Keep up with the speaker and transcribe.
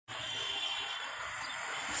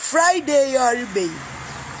Friday Yorube,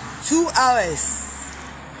 2 hours.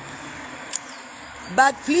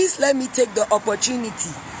 But please let me take the opportunity.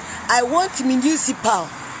 I want municipal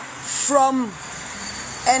from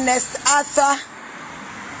Ernest Arthur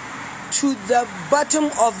to the bottom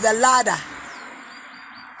of the ladder.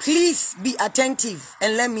 Please be attentive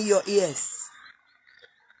and lend me your ears.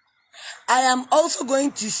 I am also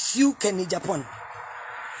going to sue Agyapong.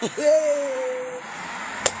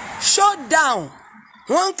 Shut down.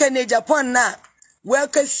 One Agyapong na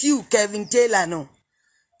welcome sue Kevin Taylor no.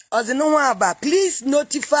 Please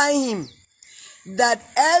notify him that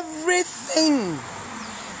everything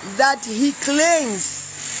that he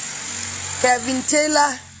claims Kevin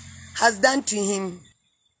Taylor has done to him,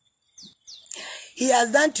 he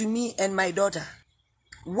has done to me and my daughter.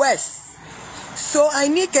 Worse. So I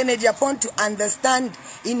need Agyapong to understand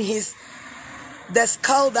in the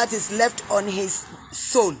skull that is left on his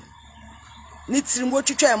soul. Nitrimbo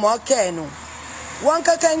chucha mo ke no. One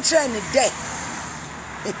ka kan train dead.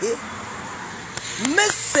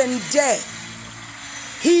 Missing there.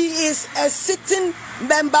 He is a sitting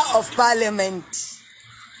member of parliament.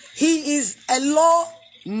 He is a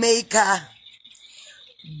lawmaker.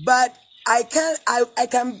 But I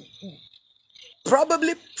can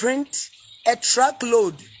probably print a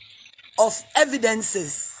truckload of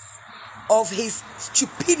evidences of his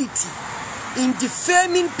stupidity in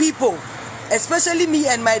defaming people, especially me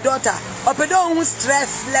and my daughter. Opedo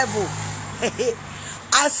stress level.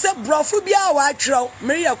 I said, Brofubia Watro,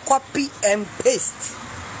 Maria copy and paste.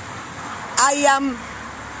 I am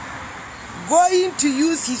going to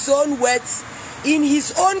use his own words in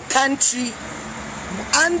his own country,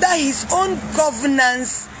 under his own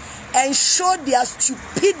governance, and show their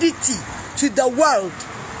stupidity to the world.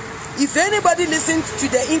 If anybody listened to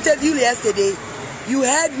the interview yesterday, you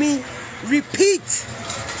heard me repeat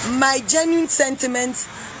my genuine sentiments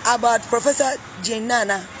about Professor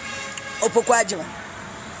Jenana Opokwajima.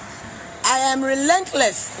 I am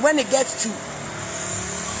relentless when it gets to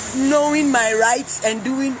knowing my rights and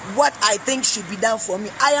doing what I think should be done for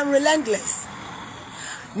me. I am relentless.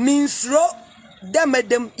 Minsro dem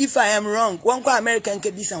if I am wrong. One American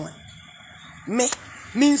can be someone. Me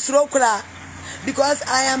minsro kra, because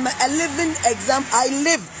I am a living example. I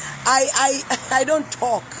live. I don't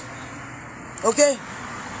talk. Okay?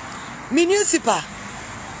 Municipal.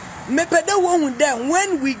 Me peda won there.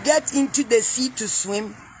 When we get into the sea to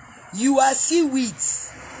swim, you are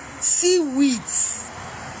seaweeds. Seaweeds.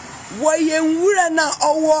 Wayewura na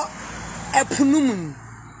owo epunumun.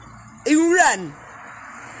 Iran.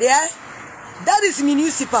 Yeah? That is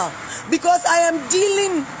municipal. Because I am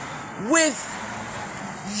dealing with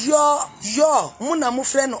your muna mu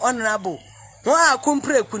friend honorable. Wa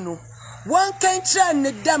akumpre kunu. One can try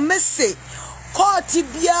ne da messe.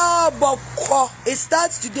 It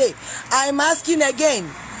starts today. I'm asking again.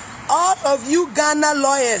 All of you Ghana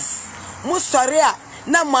lawyers, Musaria,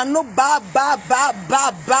 na mano ba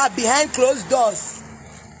behind closed doors.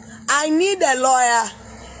 I need a lawyer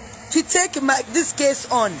to take this case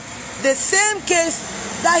on. The same case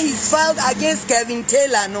that he's filed against Kevin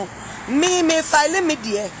Taylor, no. Me file me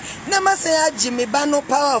dear. Nama say Jimmy Bano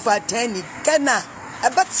power of attorney. Kenna, a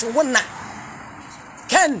bet one.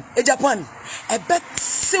 Ken Agyapong, a bet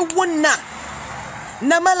se one.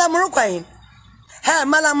 Namala Moroccan. Hey,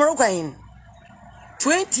 Malamorokain,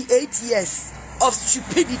 28 years of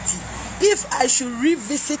stupidity. If I should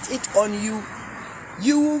revisit it on you,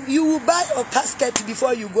 you will buy a casket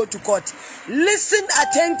before you go to court. Listen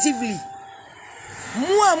attentively.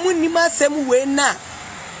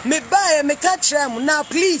 Now,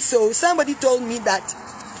 please, so somebody told me that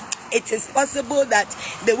it is possible that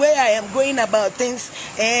the way I am going about things,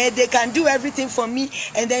 they can do everything for me,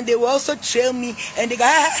 and then they will also trail me, and they go,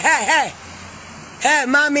 hey,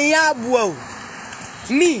 mommy, whoa.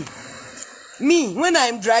 Me, when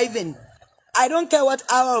I'm driving, I don't care what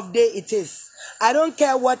hour of day it is. I don't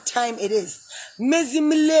care what time it is.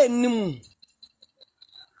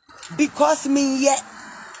 Because me yet.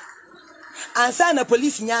 And sign a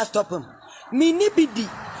police in ya stop him. Me nibidi,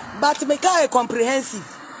 but me ka comprehensive.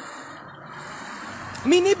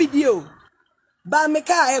 Me nibidi, but me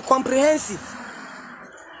ka comprehensive.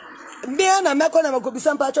 Me ana meko na mako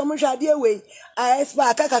bisampa cho munhwa de we I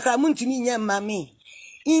expect kakakra muntumi nya mame.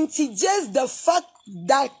 Inti just the fact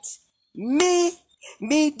that me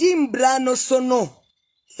dimbra no sono.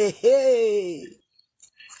 Hey.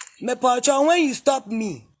 Me pacho, when you stop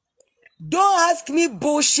me, don't ask me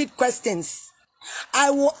bullshit questions.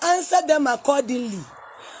 I will answer them accordingly.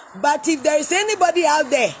 But if there is anybody out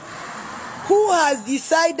there who has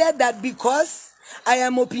decided that because I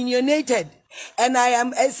am opinionated and I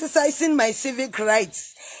am exercising my civic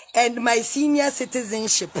rights and my senior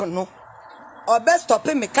citizenship no or best stop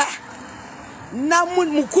me ka na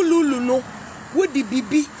mukululu no wodi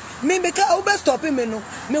bibi me ka o best stop me no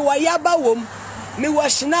me wa yaba wom me wa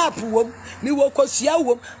snap wom me wa kosia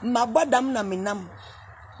wom mabodam na menam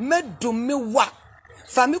medum me wa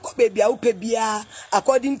fa me ko baby a wo pe bia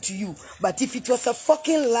according to you, but if it was a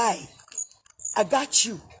fucking lie, I got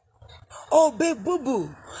you. Oh, babe, boo boo.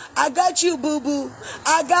 I got you, boo boo.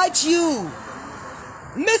 I got you.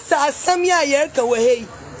 Mr. Samia Yerka, hey.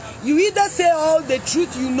 You either say all the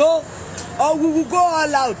truth you know, or we will go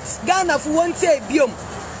all out. Ghana for one say, biom.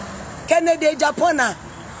 Canada, Japan,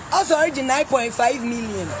 also already $9.5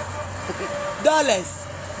 million.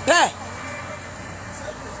 Hey.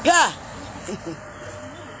 Yeah.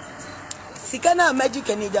 Sikana magic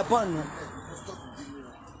in Japan.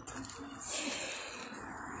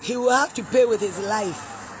 He will have to pay with his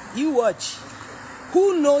life. You watch.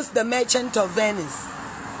 Who knows the Merchant of Venice?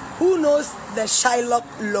 Who knows the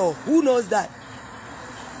Shylock law? Who knows that?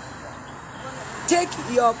 Take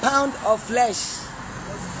your pound of flesh.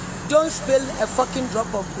 Don't spill a fucking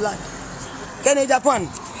drop of blood. Kene Japan.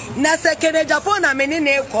 Nasa Kene Japan a meni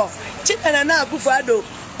neko. Chikana na akufado.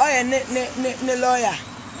 Oya ne lawyer.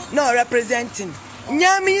 No representing.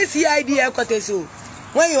 Nyami is the idea koteso.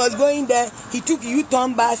 When he was going there, he took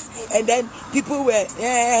U-turn bus, and then people were,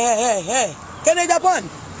 hey. Can Japan?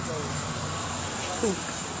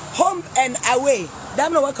 Home and away.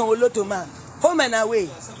 Damn no one can to man. Home and away.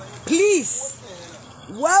 Please,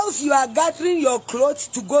 whilst you are gathering your clothes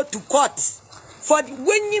to go to court, for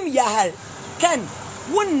when you yahal, can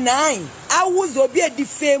 19 hours or be a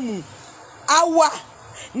defame. Awa,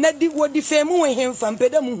 na di wo defame with him from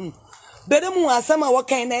Bedamu. Bedamu asama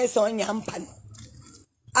wakana son yampan.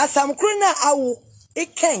 Asam krona awu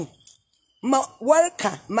iken ma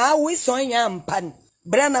warka ma we son yampan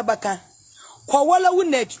brana baka kwa wala wu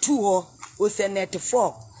net 2 or say net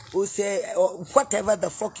 4 or say whatever the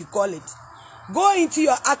fuck you call it. Go into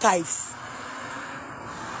your archives.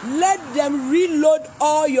 Let them reload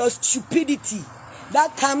all your stupidity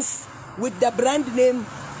that comes with the brand name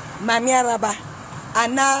Mamiaraba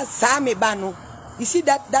Ana Sami Bano. You see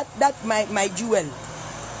that my jewel.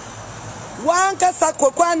 One kasa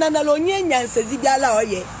kokwana na lonye nyanse biala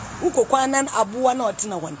oye ukokwana abuwa na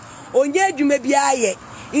otina wan onye adwuma bia ye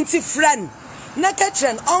inti friend na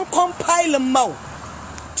katren on compile mau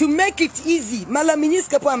to make it easy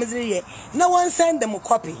malaminiska po amezire na one send them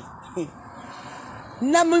copy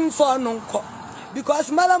na mfo no nko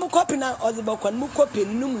because malam copy na ozibakwan mu copy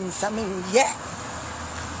num nsame ye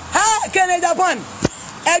ha Kene Japan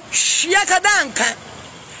e chiakadanka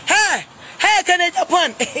ha hey, can it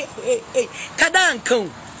upon Kadanko?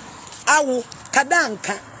 Awu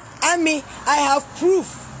Kadanka. I have proof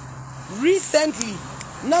recently,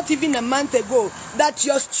 not even a month ago, that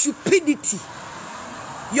your stupidity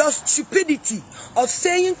of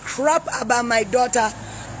saying crap about my daughter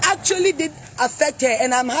actually did affect her,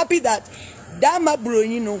 and I'm happy that Dama bro,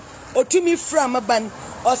 you know, or to me from a ban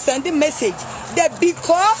or send a message that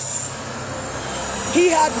because he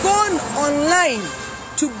had gone online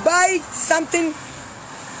to buy something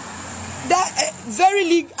that very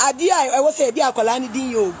league idea. I was say dia kolani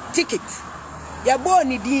din yo ticket ya bo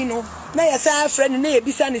ni din no na ya sa friend na e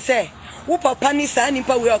bisa ni say wo papa ni sa ni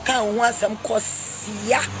pa we kan ho asem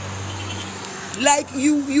kosia. Like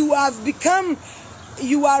you have become,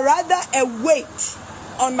 you are rather a weight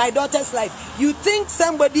on my daughter's life. You think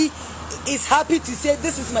somebody is happy to say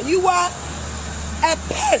this is my, you are a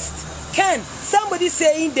pest. Can somebody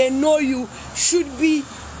saying they know you should be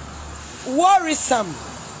worrisome?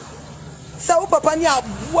 So papa ni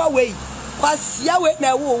abuawe kwasiawe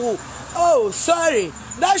na wo. Oh, sorry.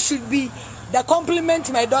 That should be the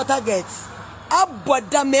compliment my daughter gets.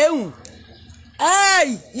 Abodameu.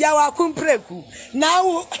 Ay, yawa kumpreku.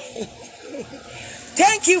 Now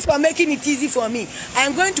thank you for making it easy for me.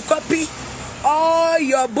 I'm going to copy all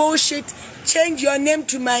your bullshit, change your name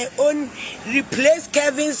to my own, replace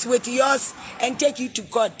Kevin's with yours, and take you to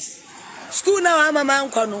court. School now, I'm a man.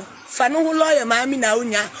 Fanu lawyer, mammy now,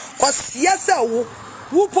 cause yes,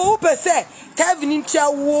 whoop say Kevin in chair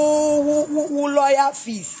lawyer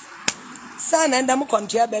fees. Son and I'm come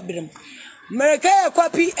to your bedroom. America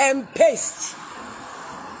copy and paste.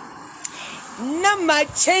 Number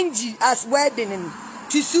change as wedding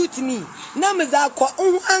to suit me. Numbers are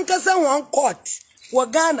called uncasa one court.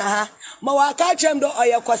 Wagana ha. Mawaka chamdo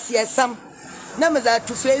oya kwasia sam. Numbers are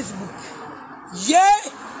to Facebook. Yeah.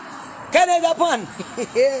 Canada pun.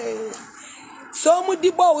 So mu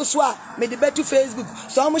di bo so a me de betu Facebook.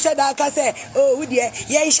 So mu share that say, oh we there,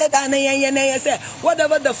 yeah share that na say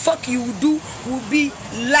whatever the fuck you do will be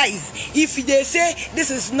live. If they say this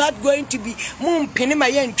is not going to be mum pini my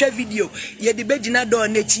ntwa video, ye de begina do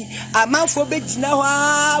nechi. Amanfo begina ho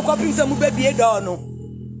akopim se mu be bie do no.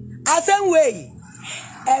 Asem way.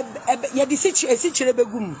 Ye de sichire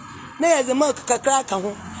begum. Na ye ze mark kakra ka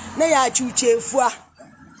ho. Na ya chuche fua.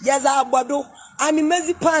 Ya za abodo. Ami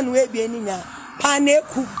mezi pan we bi aninya.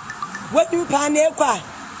 Paneku. What do paneku?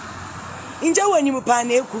 Inja when you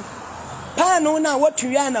paneku. Pano na what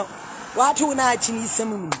you are now. What you na chini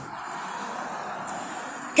semu.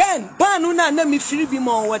 Ken pano na me free be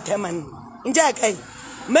more waterman. Inja kai.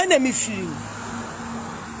 Mena me free.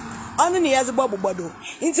 Only as a bubble bottle.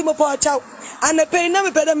 Into my poor chow. And the pay na me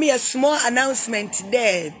pay me a small announcement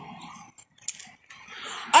there.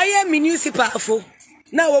 I am municipal for.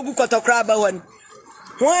 Now we go to crab one.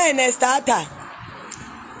 When I started,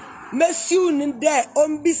 Monsieur Nde,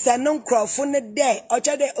 Ombisa non crofone de,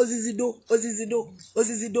 Ochade Ozizido.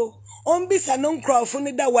 Ombisa non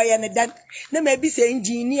crofone da wayane that. Ne may be say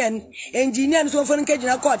engineer, so for engaging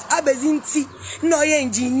a court. Abezinti, no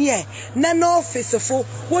engineer, none officer for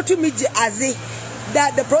what to meet as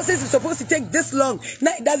that the process is supposed to take this long.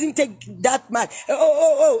 No, it doesn't take that much.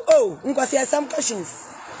 Oh, because there are some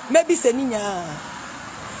questions. Maybe Seninya.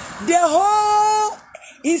 The whole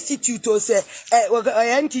institute or say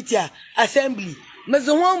entity assembly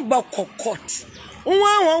mezo won ba court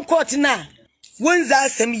won court na wonza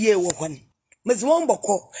asem ye wo hon mezo won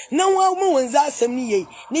bako na won wonza asem ni ye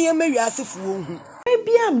ne ye mawi asefo wo hu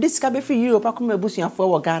maybe am discover free Europe akoma busuafo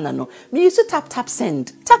wo Ghana no me use tap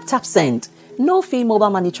send no fee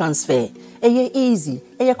mobile money transfer easy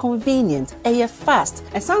convenient fast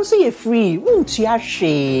and sounds so free won't you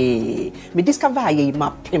she me discover ye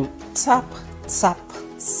mapim tap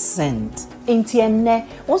send Intienne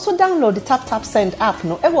also download the tap send app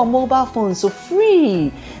no ever mobile phone so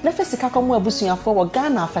free na first ka komo abusuafo wo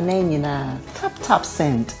Ghana fa na nyina tap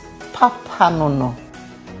send papa no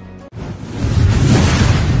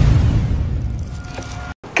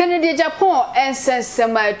Agyapong and says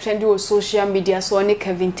semi trendy on social media so ne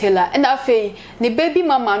Kevin Taylor and afei ne baby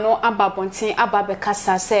mama no ababonten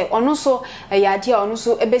ababekasa say ono so yade ono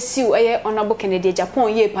so ebesiu honorable Kennedy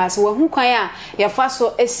Agyapong ye pass wo hu kwan a ye fa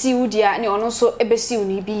so esiu dia ne ono so ebesiu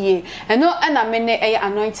ni bi ye eno na me ne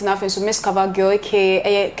anointing afei so Miss Cover Girl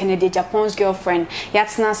ke Kennedy Agyapong's girlfriend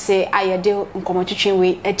yatna say ayede nkomotwetwen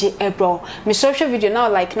we edi ebro me social video now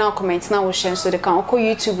like now comment now we share so they can go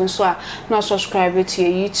YouTube so a now subscribe to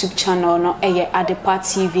your YouTube channel no Adepa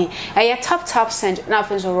TV tap send na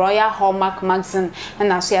for Royal Hallmark magazine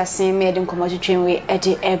and as you are seeing me in commercial we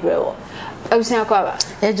edi ebro abusia kwa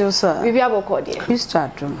ejo so bibi aboko de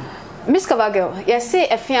Christadrum Miss Cover Girl yes say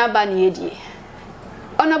efia ba na yedi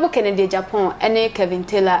honorable Kennedy Agyapong ene Kevin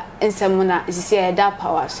Taylor ensemuna isisi eda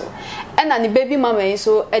power so na ne baby mama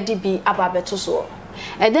so edi bi ababeto so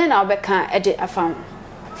and then I'll beka edi afam.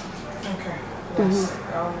 Okay. Yes.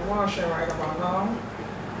 What I share right about now,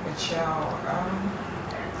 which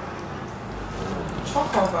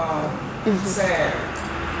talk about say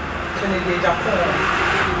Kennedy Agyapong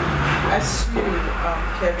as you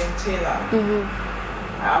Kevin Taylor.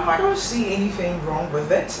 I don't see anything wrong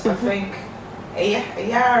with it. I think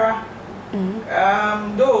Yara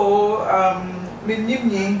though me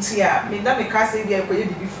nim tia me na me ka say dia ko ye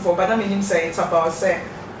bibi for but na me nim say it's about say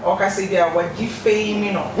or ka say dia what give fame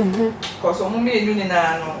you know because omo me enu ni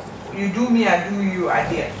na no you do me I do you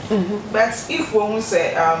idea but if one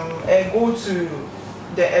say go to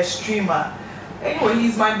the extremer anyway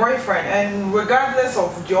he's my boyfriend and regardless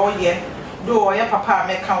of joy though ya papa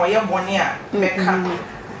me kan ya boni a me kan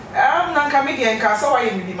na ka me dia nka so wa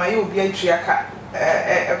ye me my obi atria ka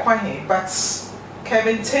but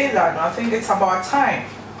Kevin Taylor, no, I think it's about time.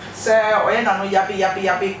 So, I no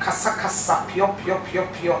yabi kasa pio.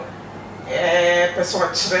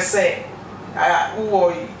 Person say,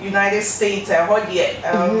 United States, obi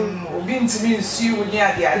ntimi nsu ni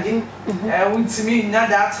ade ntimi na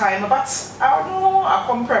that time, but I don't know. I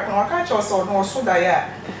compare. I can't also know so that yeah,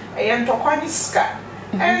 ntokwa ni ska.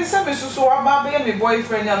 And some so aba be my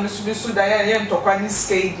boyfriend and me so that yeah, ntokwa ni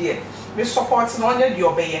ska dey. Me support no onye di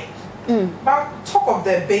obeye. But talk of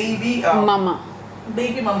the baby mama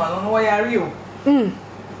no know why are you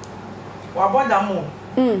what about that move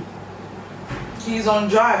he's on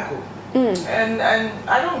drag and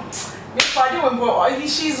I don't if I do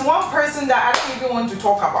she's one person that I don't even want to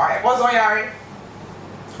talk about it what's Oyari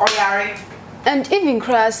and even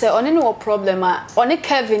cry say on any problem on a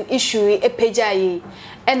Kevin issue a page and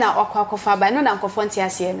na okwakofa by no na nkofo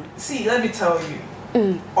ntiase no see let me tell you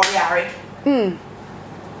Oyari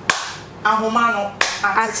ahoma no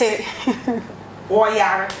ate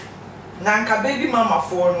oyare nanka baby mama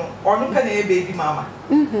for no onu pe na baby mama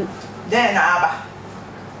then aba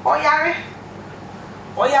oyare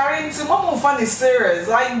nti mama fan is serious.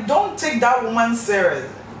 Like, don't take that woman serious.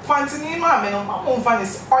 Fantini mama no mama fan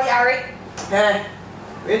is oyare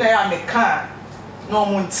when I am a car no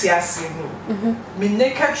montiasi no me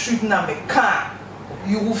naked truth na me car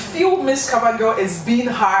you will feel Miss Cavagirl is being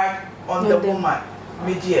hard on the woman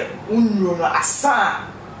media unro no asa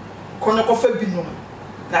kono kofa binum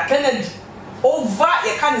na Kennedy over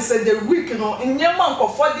you can say the week no nyema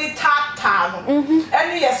nkofo de tata no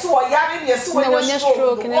ene yeso oyare yeso we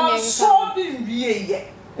stroke no so bi wie ye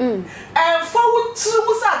for what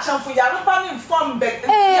you sa chamfo yare ba ne inform back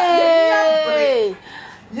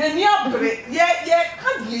ye ka ye ka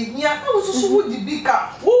so wo di bika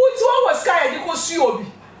wo ti wo was sky de ko su obi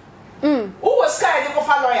who was sky de ko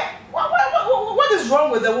fa lawyer what is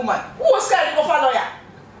wrong with the woman who was sky de ko fa lawyer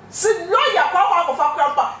see lawyer kwa fa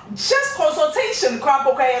krapa just consultation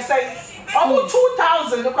krapa kwa say about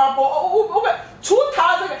 2000 krapa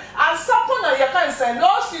 2000 and something na you can say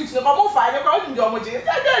lawsuit no come file kwa ndi omoje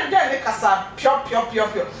then kasa pure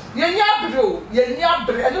ye nya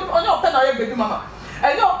bre onye open na ye baby mama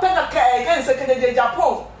and you open na can say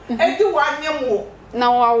Agyapong e di wanyem na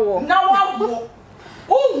wawo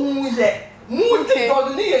ye muti dodo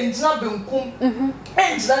ni ye njina benkum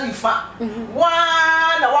njina nifa wa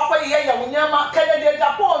na wakwa ye ya wonyama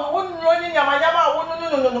Agyapong wonno ni nyama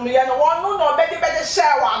wonno ye no wonno no be de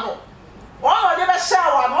share wa no wonno de be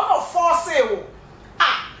share wa no no force wo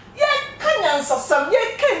ye kanyansa sam ye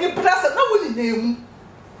kan ni brasa na woni nemu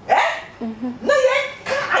na ye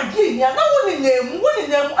ka agenya na woni nemu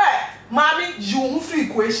mami you free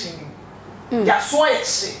question ya so ye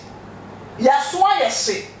she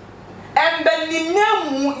embeni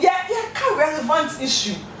nemu ye ka relevant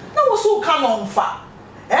issue na wo so ka no mfa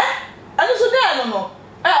and so there no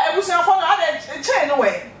ebusia for na dey chain no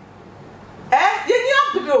way ye ni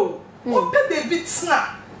abdo o pe baby tsna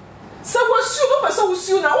se wo su no pe se wo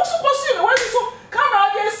su na wo so su na wo so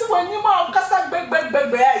camera dey si wani ma kasa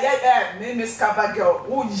gbegbegbegbe me Miss Cavagirl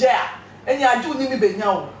wo eni aju ni mi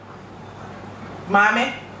benya wo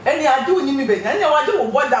mame eni aju ni mi benya eni waje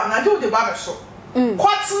wo boda na aju de ba so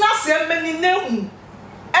kwatna se emeni nemu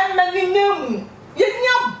ye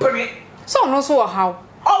nya bre so no so how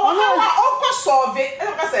o solve e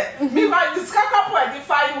ka say me ba discuss couple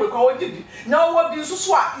identify we ko ojibi na wo bi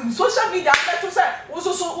so in social media beto say wo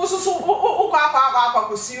kwa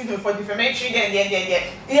ko see you for defamation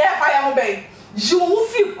yeah fire mo be you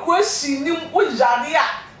feel question nim o jare a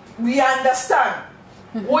we understand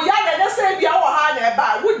wo ya na say bia wo ha na e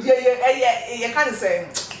ba wo die ye kan say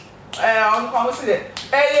on ko say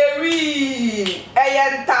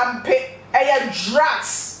ntampe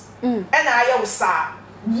drugs and ayo sa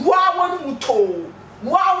wa won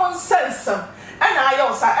sensam and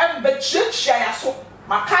ayo sa em be chechia ya so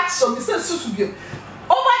maka so mi se susu bi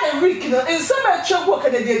over the week no in some chego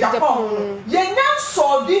Agyapong ye nyan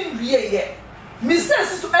so din wie ye mi se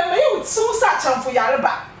susu em ye wutu sa chamfo yare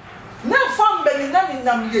ba na fam be ni na mi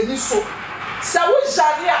nam ye ni so sa wo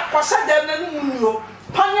jare a kwasha dem na nu nuo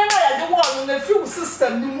panya na ya de wo no na fi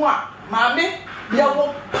system ni mu a maame ye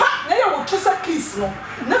wo pa na ye wo twesa kiss no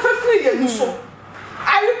na fa free ye ni so I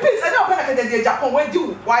repeat, I don't open Agyapong when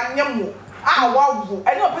you one yamu. Wow,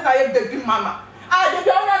 I don't open a baby mama. They be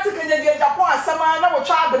not taking Agyapong as some man will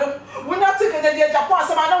travel. We're not taking Agyapong as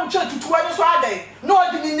some man will church to 20 Friday. No,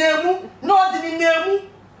 didn't name, no, ni name.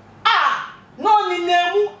 I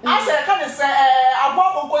said, I can't say, I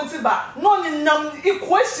walk on Contiba. No, ni name,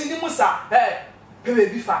 equation Musa.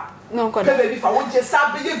 Baby fat. No, baby fat. What just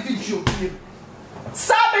sabe video beam.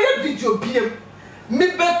 Sabe video beam. Me be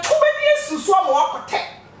too many years so mo akote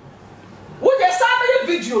wo je sabe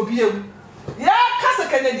video biem ya kasa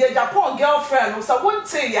Agyapong girlfriend so won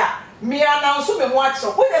say ya me announce me ho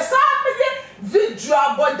acho wo je sabe video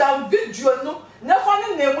abodan video no na fa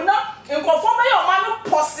ne nemu na nkofo me ya o ma no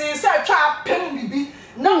posse say twa pem bibi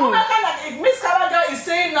no woman can Miss Cavagirl is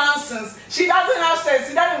saying nonsense. She doesn't have sense.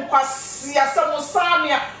 She doesn't quasi some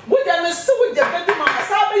samia. With them so with the baby mama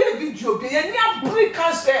sabe video be any break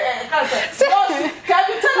cancer. Can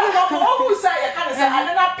you tell me who say I can't say I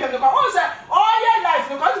don't pem no. Who say all your life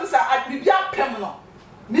because you say I be pem no.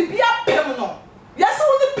 Me be pem no. Yes so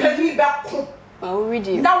the penny back ko. Oh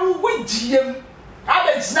ready. Now we GM.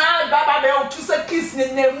 Abejna baba be o to say kiss ne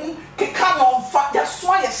nemu keka no fa ya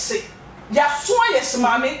so ya se. Ya so yes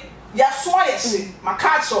mama ya so yes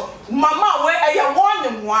makacho mama we e ya one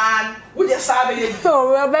in one we just sabe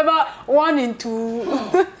oh remember 1 and 2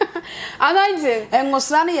 Anointing.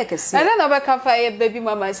 Engosra na yekese. I don't know about cafe baby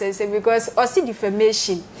mama says because I see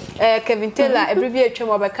defamation. Kevin Taylor, every year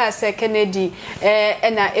chemo baka say Kennedy,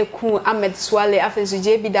 na eku Ahmed Swale afenso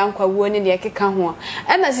JB dan kwa woni ne yekeka ho.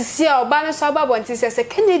 Na sisi a oba no so ababonti say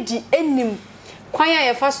Kennedy enim kwan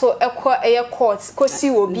ya fa so ekọ eye court kosi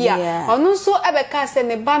obi a onu so ebeka say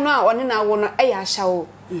ne ba no a one na wo no eya ahya wo.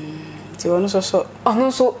 Ti onu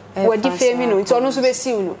so wadi femi no nti onu so be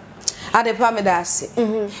siw no. Adepa me da ase.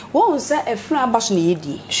 Won say efun abaso na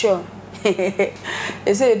yedi. Sure.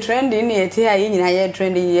 They say trending ne yete ha nyina ye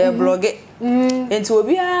trending ye blog. Enti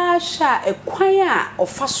obi a sha ekwan a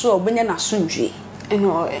ofaso obenya na sonhwe.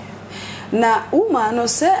 Eno na uma no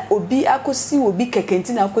say obi akosi obi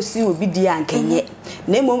kekenti na akosi obi di ankenye.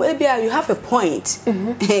 Na emom ebia you have a point.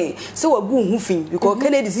 So wagu hufin because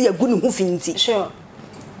Kennedy say yagu no hufin nti. Sure.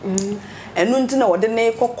 Enu nti na wode na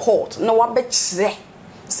ekọ court na wabekire.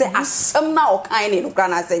 Say asem na okan ne no kra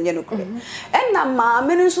na asenye no kra na ma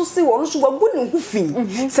me nso se wo nso wagu ne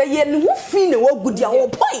hufin say ye ne hufin ne wagu dia wo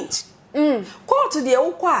point court de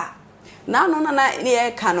wo kwa na no na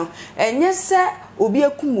ne ka no enye se obi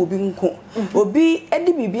akum obi nko obi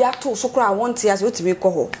edi bibi ato so kra wonte ase otimi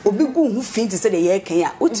kọ ho obi gu hufin ti se de ye kan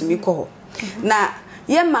a otimi kọ ho na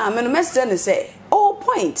ye ma me no mestre ne say oh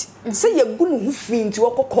point say ye gu ne hufin ti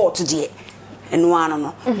wo kọ court de eno ano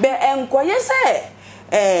no be enkoye say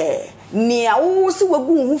ni awu si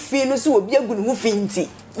wagu hu fi no si obi agu hu fi nti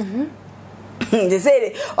they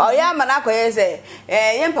say oh ya mana akoye say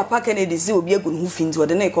yen papa Kennedy si obi agu hu fi nti o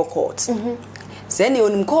de na iko court say ni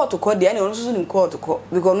onim court ko de na onu so nim court ko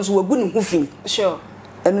because onu so wagu hu fi sure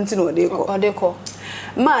enu nti na o de ko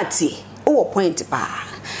mati o point pa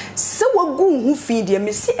se wagu hu fi de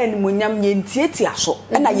me si animonyam ye ntieti aso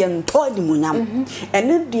na ye nto animonyam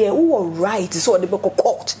ene de wo right so de be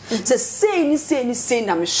court se say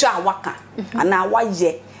na me sha waka ana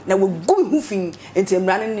waye na wagu hu fi enti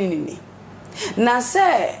emra ne na se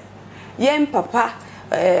yen papa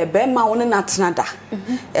be ma woni na tenada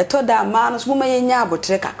eto da ma no so ma yenya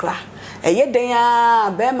abotre kakra eye den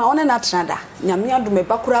a be ma woni na tenada nyame adome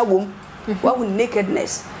bakura wom wa hu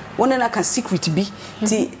nakedness woni na ka secret bi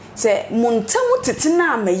ti se montamu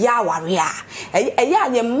tetina me ya aware a eye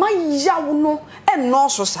anye mayawo no eno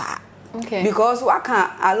so sa okay because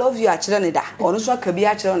waka I love you a kire ne da ono so aka bi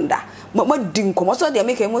a kire ne da ma di nkomo so de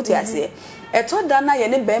make emoti ase eto da na ye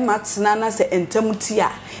ne be ma tena na se entamuti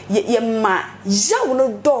a ye ma yawo no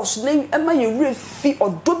dos na ma ye refi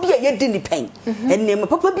odo bi a ye di ni pen enem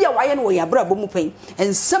papa bi a waye no ya bra bomu pen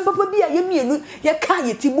ensem papa bi a ye mienu ye ka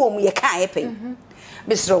ye tibo mu ye ka ye pen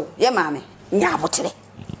bisro ye ma me nya abotere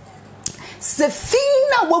se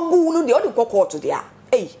fina wagu no de odi kokoto de a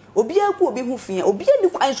obi aku obi hu fin obi ani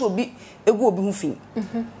kwan so obi egu obi hu fin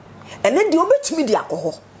ene de obetumi de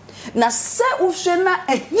akoho na se uhwe na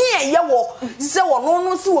ehie ye wo se wo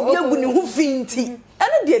no se obi egu ni hu fin ti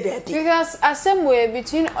ene de because assembly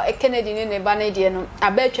between Kennedy ne ba na de no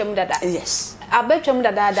abetwam dada yes abetwam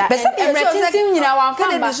dada emretintim nyina wan fa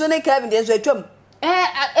Kennedy so ne Kevin de so atwam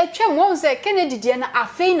atwam won se Kennedy de na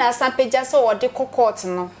afei na sampeja so wo de court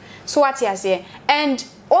no so what you say and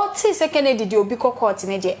Oti se Kennedy di obi court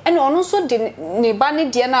ne de and ono so de ne ba ne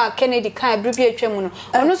de na Kennedy kan bribi atwam no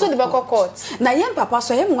ono so de be court na yen papa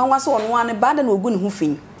so yen nwanwa so ono ane ba da na ogu ne hu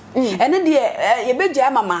fin ene de ye begya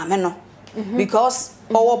mama me no because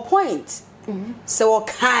our point se wo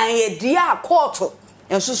kan ye dia court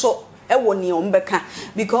enso so e wo ne ombeka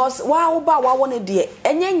because wa wo ba wa wo ne de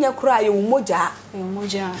enyenye kura ye wo moja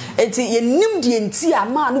enti ye nim de enti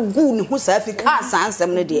ama no gu ne hu sa afika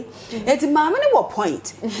sansem ne de enti maame ne wo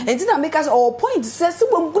point enti na make us our point se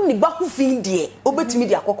wo gu ne ba hu fin de obetimi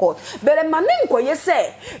de akokọ bere ma ne nkoye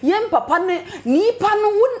se ye papa ne ni pa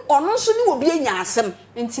no ono so ne obi anya asem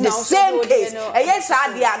enti the same case eye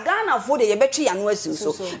sa de Ghana fo de ye betwe ya no asim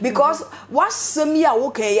so because wasem ya wo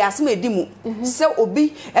kan ya asem edimu se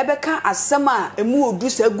obi ebeka asem a emu odu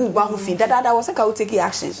se gu ba hu fin dada wo se ka wo take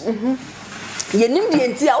action ye nim de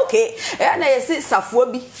enti a okay na ye se safo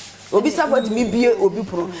bi obi safo ti mi bie obi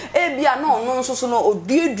pro e bia na ono nso so no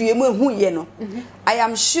oduedue mu ehu ye no I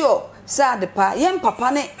am sure say the pa yen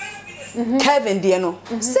papa ne Kevin de no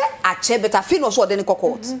se ache beta fi no so de ne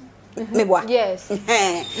court me boa yes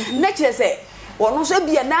na che se wono so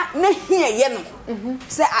bia na hie ye no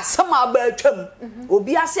se asem aba atwam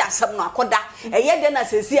obi ase asem no akoda eye de na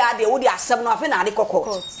sesi ade wo de asem no afi na ade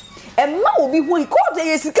court emma obi hu court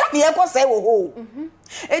ye sika ne ye ko sai wo ho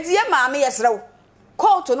enti ye maame ye srew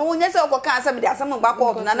court no wonye se okoka asem de asem gba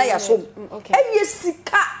court na ya som eye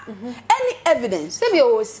sika any evidence se bi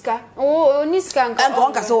o sika o ni sika nka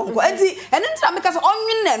nka so nko enti ene ntra meka so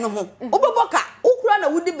onwin na no ho obeboka okura kura na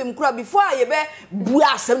wudi bim kura before ye be bu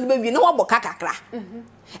asem be wi na wo boka kakra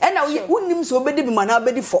and now unim so obedi bim na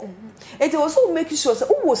obedi for it also make sure say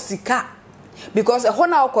wo sika because a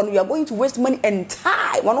hona okon you are going to waste money and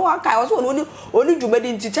time one one kai also only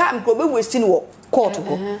dwumadi nti time ko be wasting wo court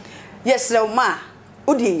ko yes ma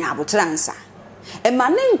odi nya abotransa e ma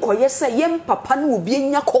ne nkoye se yem papa no obi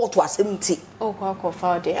nya court asem ti oh kwa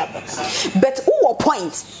fa de abaka but who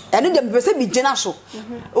point and dem be say bi gina so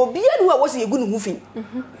obi anu a wo se yegu no hufin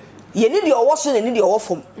ye ni de owo so na ni de owo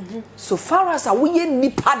fom so far as a we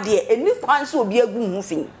nipa de eni kwan so obi agu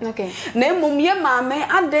hufin okay na emom ye maame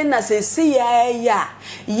aden na se se ya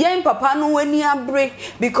yen papa no wani abre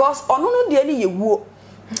because ono no de ni yewuo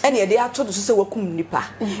ene ye de ato do so se wakum nipa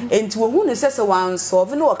enti wo hu ne se wan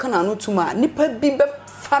solve no wakana no tuma nipa bi be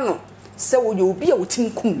fa no se wo ye obi a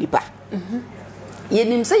wotim kum nipa ye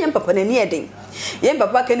nim se yen papa na ni eden yen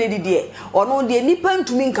papa Kennedy de ono de nipa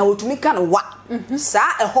ntumi nka wotumi ka no wa sa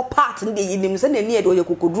e ho part no de ye nim se na ni ede o ye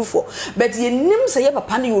kokodrufo but ye nim se ye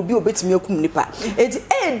papa no obi obetimi akum nipa enti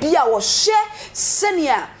e bia wo hye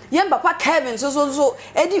senia yen papa Kevin so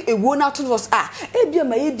edi ewo na to us e bia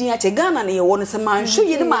ma ye din a che Ghana na ye wo no se man hwe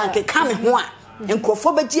ye ma nke ka me ho a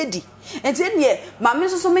enkrofo ba giedi enti ene ma me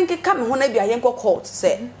so me nke ka me ho na bia yen court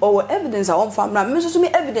se o evidence a won famra me so me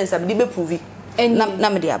evidence abi be prove na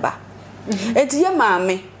me de aba enti ye ma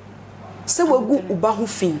me se wagu uba ho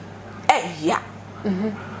fin ya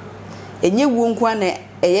enye wu nkwa na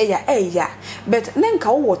ya but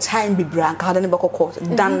nenka wo time bibra nka de ne beko court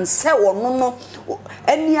dan se wono no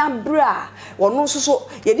ani abra wono so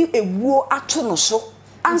ye di ewuo ato no so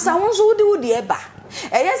ansa won so wudi eba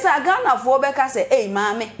sa Ghana fo beka se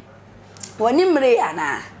maame woni mre ya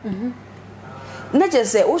na na je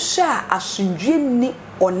se o sha asundwe ni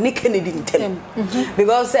oni Kennedy ntem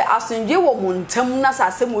because asundwe wo montam na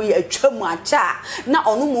sasem wo ya atwam acha na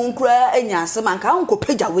onu mo nkura anya asem anka onko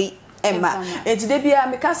pejawe emma enti de bia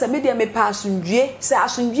me ka se media me pa asundwe se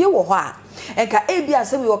asundwe wo ho a enka bia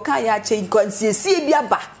se wo kan ya che konsiesie bia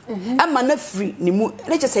ba ama na free ni mu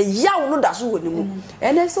na che se yawo no da so wo ni mu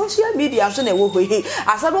ene social media so na wo ho he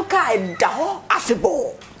asado ka da ho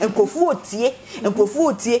afebo enkofu otie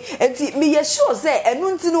enti me ye sure se enu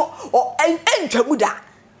nti no entwamu da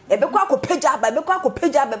ebekwa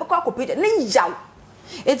akopeja ne yaw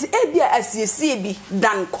enti bia asiesie bi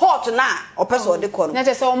dan court na opeso de ko no na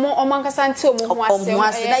je se omo ankasa nti omo ho asem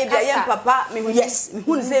na bia yen papa me yes me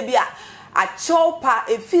hu se bia a chopa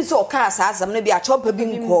efi so ka asasam na bia chopa bi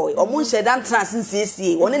nko omo nhye dan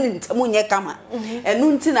transiesie woni ne ntamu nye kama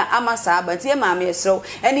enu nti na amasa aba nti ma me yesew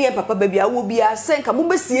ene ye papa ba bia wo bia senka mo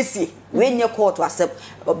besiesie we nye court asem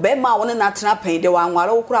be ma woni na tena pen de wa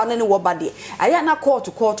nware wo kura ne wo bade aya na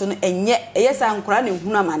court no enye eyesa nkura ne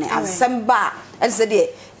hunu amane asem ba ese de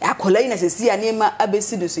akolai na sesi anema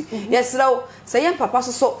abesi do si yesew se yen papa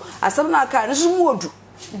so asem na aka ne so mu odu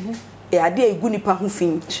ade egu nipa ho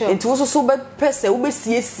fin enti wo so be pese wo be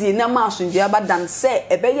siesie na ma asundwe abadan se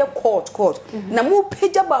ebe ye court na mo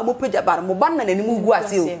peja ba mo ban na nani mu gu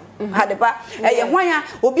ase o hade ba ye hwan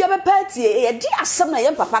obi be party ye di asem na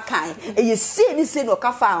ye papa kan ye sie ni se no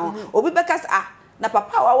kafa ho obi be kas na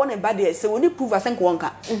papa wa won ba de se woni prove asen ko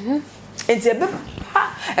wonka enti ebe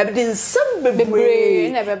din nsem bebre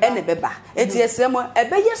ene beba enti yesemo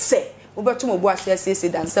ebe ye se ubetumo bo asese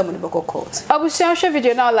dan nsem ne beko court abusia hwe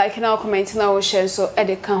video na like na comment na wo share so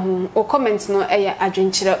edeka ho o comment no eye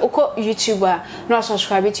adwenkyere uko YouTuber no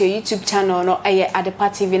subscribe to your YouTube channel no eye Adepa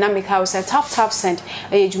TV na make house tap send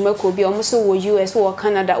eye jumako bi omo so wo US wo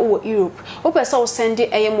Canada wo Europe wo pese wo send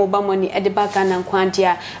eye mobile money edeba Ghana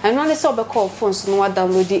nkwandia eno ne se obeko phones no wa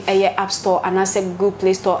download eye App Store anase Google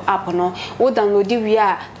Play Store app no wo download wi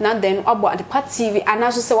a na then abo Adepa TV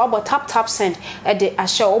anaso se wo tap send ede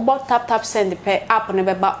ashe wo tap send the app no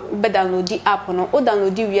be download the app no o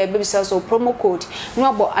download the we be so promo code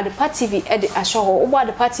no abo Adepa TV e de asho ho o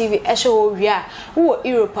Adepa TV e show we a wo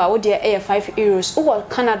Europe wo de e €5 wo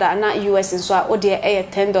Canada na US so wo de e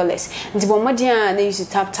 $10 nti bo modian na use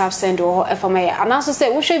tap send wo e fama ya anaso say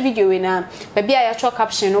wo hwe video we na ba bia ya cho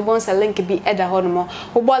caption no bon say link bi e da ho no mo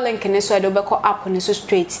wo bo link ne so e do be ko app ne so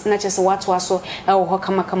straight na chese what so e wo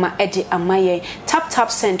kama e de amaye tap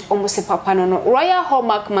send almost papa no Royal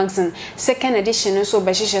Hallmark magazine second edition so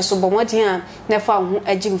be hihye so bomodian na fa ho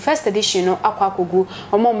agim first edition no akwakogu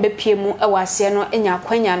omo mbepie mu e wase no enya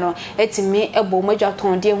kwanya no etimi ebo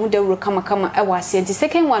madwaton de hu dawro kama e wase nti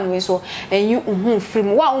second one we so enyu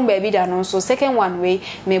film wa un baby da no so second one we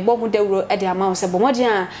me bo hu dawro e de ama so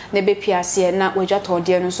bomodian na bepie ase na wadwaton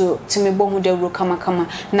de no so timi bo hu dawro kama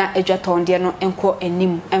na adwaton de no enko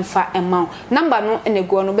enim emfa ema number no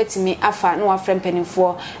enego no betimi afa na wa frem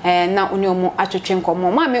penifo na oni omo atwetwe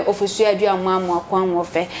nkomo ma me fosu adua mamu akwan wo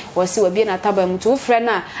fe wo se obi na taba mu to frɛ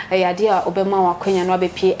na yade a obema wa kwanya no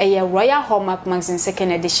abepie Royal Hallmark Magazine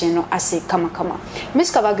second edition no ase kama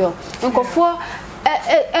Miss Kabagirl nkofo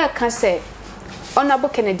can say Honorable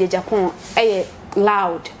Kennedy Agyapong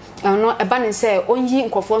loud no eba say onyi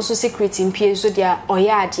nkofo nso security mpie so dia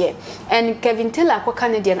oyade and Kevin Taylor ko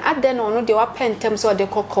Canadian aden no de wa pentem so de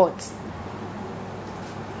court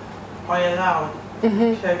loud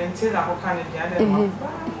Kevin Taylor ko Canadian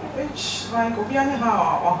which like obiane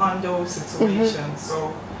how or handle situation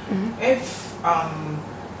so if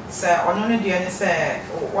say onone de say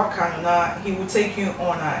what can he will take you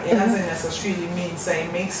on it doesn't necessarily mean say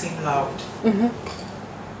it makes him loud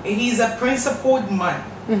he's a principled man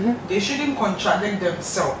they shouldn't contradict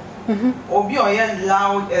themselves obi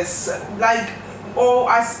loud as like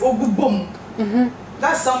as boom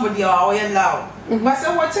that's somebody loud but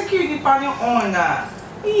say what take you depending on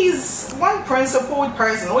he's one principled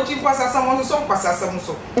person what you kwasa someone so kwasa someone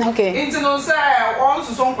so okay into no say on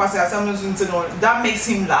so kwasa someone so that makes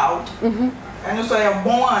him loud and also I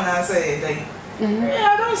born and say like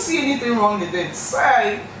I don't see anything wrong with it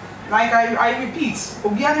say like I repeat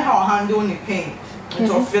obiane how handle the pain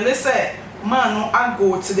so feel say man no I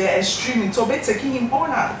go to the extreme so be taking him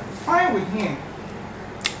on fine with him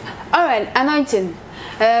all right anointing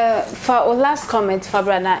for our last comment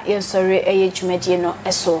Fabrana you sorry ejumedie no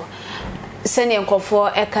eso sene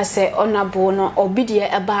nkofo eka se onabo no obidie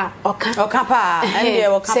eba oka pa ende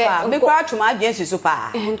oka pa be kwa atuma agency so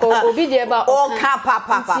pa obidie eba oka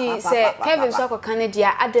pa se Kevin so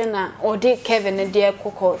Canada adena ode Kevin de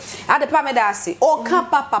kokot ade pa me da se oka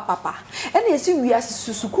pa ene esi wiase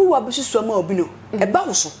susuku wa besusu ama obi no eba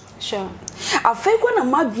wo so sure afei kwa na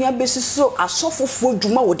madua besusu asofofo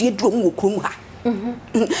dwuma wode aduro mu okrom ha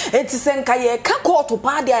eti senka ye ka court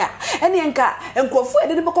pa dia ene enka enkrofo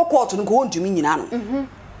ede de beko court no ko ntumi nyina no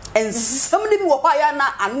ensam ni bi wo hwa ya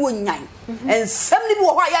na anu onyan ensam ni bi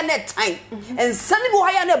wo hwa ya na time ensam ni bi wo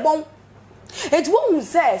hwa ya na bon eti wo hu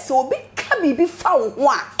se obi ka bibi fa wo ho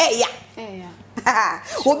a eya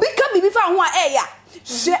obi ka bibi fa ho a eya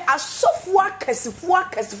hwe asofo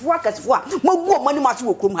akasifo magu omani ma so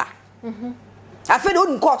wo krom ha afa de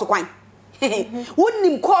odun court kwan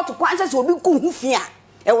wonnim court kwan se obi ku hu fia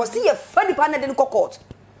e wo se ye fa dipa na de court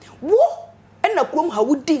wo na krom ha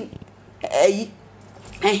wudin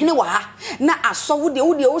ehene wa ha na asowo de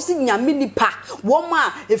wo se nyame nipa wo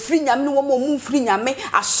ma efri nyame wo ma mu fri nyame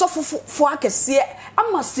asofofo akese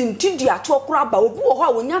ama sintidi ato kura ba obi wo ho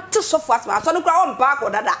a wonya te sofo asma aso no kura wo mpa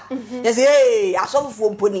akodada ye se asofofo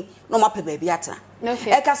mponi no ma pe ba bi atena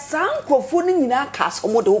e ka sankrofo ni nyina ka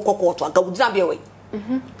asomo de wo court aka wudina be we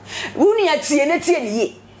wuni atie ne tie ne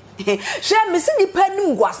ye hwe mesi nipa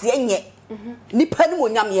nim gwase enye nipa nim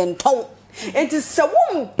onyam ye nton enti se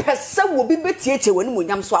wo mpese wo bi betietie wani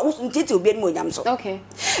onyam so a wo ntietie obi nim onyam so okay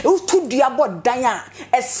wo tu dua bodan a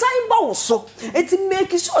esan ba wo so enti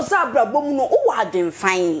make sure say abrabom no wo aden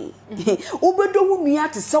fan wo bedo hu nua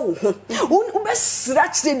te se wo ho wo be sra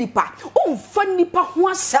kire nipa wo mfa nipa ho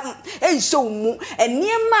asem enhye wo mu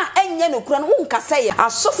eniema enye no kura no wo nkasa ye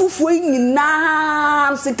asofufuo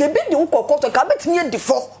nyina se ke bi de wo kokoto ka betimi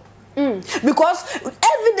defo because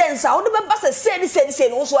evidence how the members say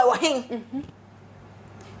no so I wa hen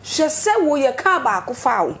she say wo ye ka ba ko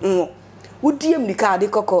fa wo wo diem ni ka de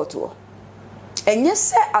kokoto enye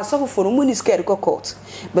se asofofo no muni scared court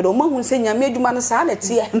but o mahun se nyame aduma no sa na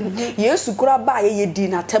tie yesu kura ba ye di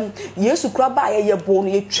natam yesu kura ba ye bo no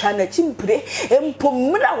ye twa na chimpre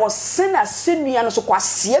empomra wo se na senua no so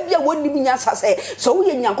kwase bia woni bi nya sase so wo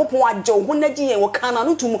ye nyankopon agye wo na gi ye wo kana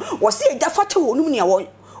no tum wo se eja fate wo no ne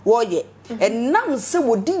wo ye enam se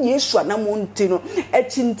wodi yesu anamo nti no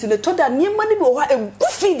echintile to da niema ne bi wo ha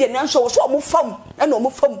egufi de na so wo fam e na wo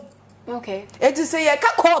fam okay eti say ye ka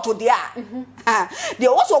court dia de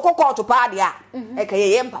wo so court pa dia e ka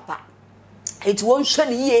ye papa eti won hwe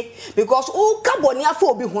ne ye because o ka boni afa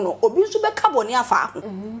obi hu no obi nso be ka boni afa ho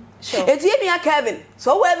sure eti ye nua Kevin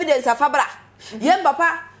so wo evidence afa bra ye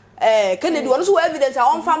papa Kennedy won so evidence a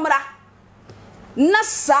on famra na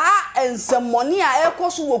sa ensemoni a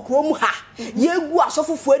ekoso wo krom ha ye gu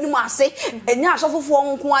asofofo anim ase enya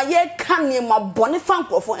asofofo nko a ye ka ne ma bone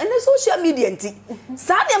fankrofo ene social media nti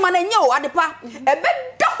sa de ma na nya o adepa ebe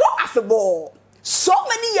da ho afebo so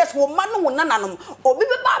many years wo ma no nananom obi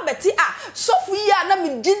be ba beti sofu yi a na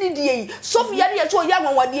me dini die sofu ya de so ya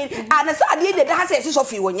nwanwade na sa de de ha se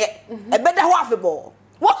sofu wonye ebe da ho afebo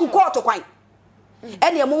wo ku court kwan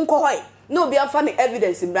ene mo nko hoi no be am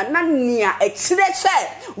evidence bra na nia e kire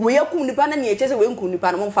che we yakum nipa na nia che se we nkum nipa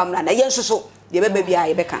no mo famla na ye nsoso de beba bia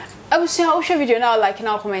ye beka abusia wo hwe video na like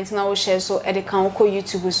na comment na wo share so e de kan ko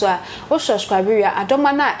YouTube so a wo subscribe wi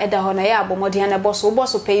adoma na e da ho na ya abomode na boss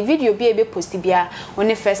pay video bi e be post bia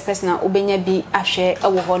oni first person na obenya bi ahwe e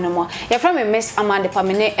wo ho no mo ya from me Miss Amanda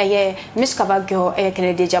Pamene eye Miss Cover girl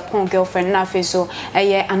Kennedy Agyapong girlfriend na fe so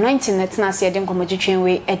eye anointing net na se de nkomodwetwen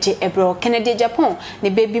we eje ebro Kennedy Agyapong ne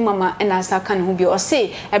baby mama na asa kan ho bi o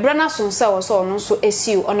say ebra na so nsa wo so no so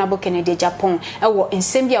esiu onabo Kennedy Agyapong e wo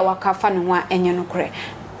nsem bia waka fa ne ho a enye no kore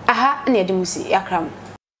aha na yedi musi yakram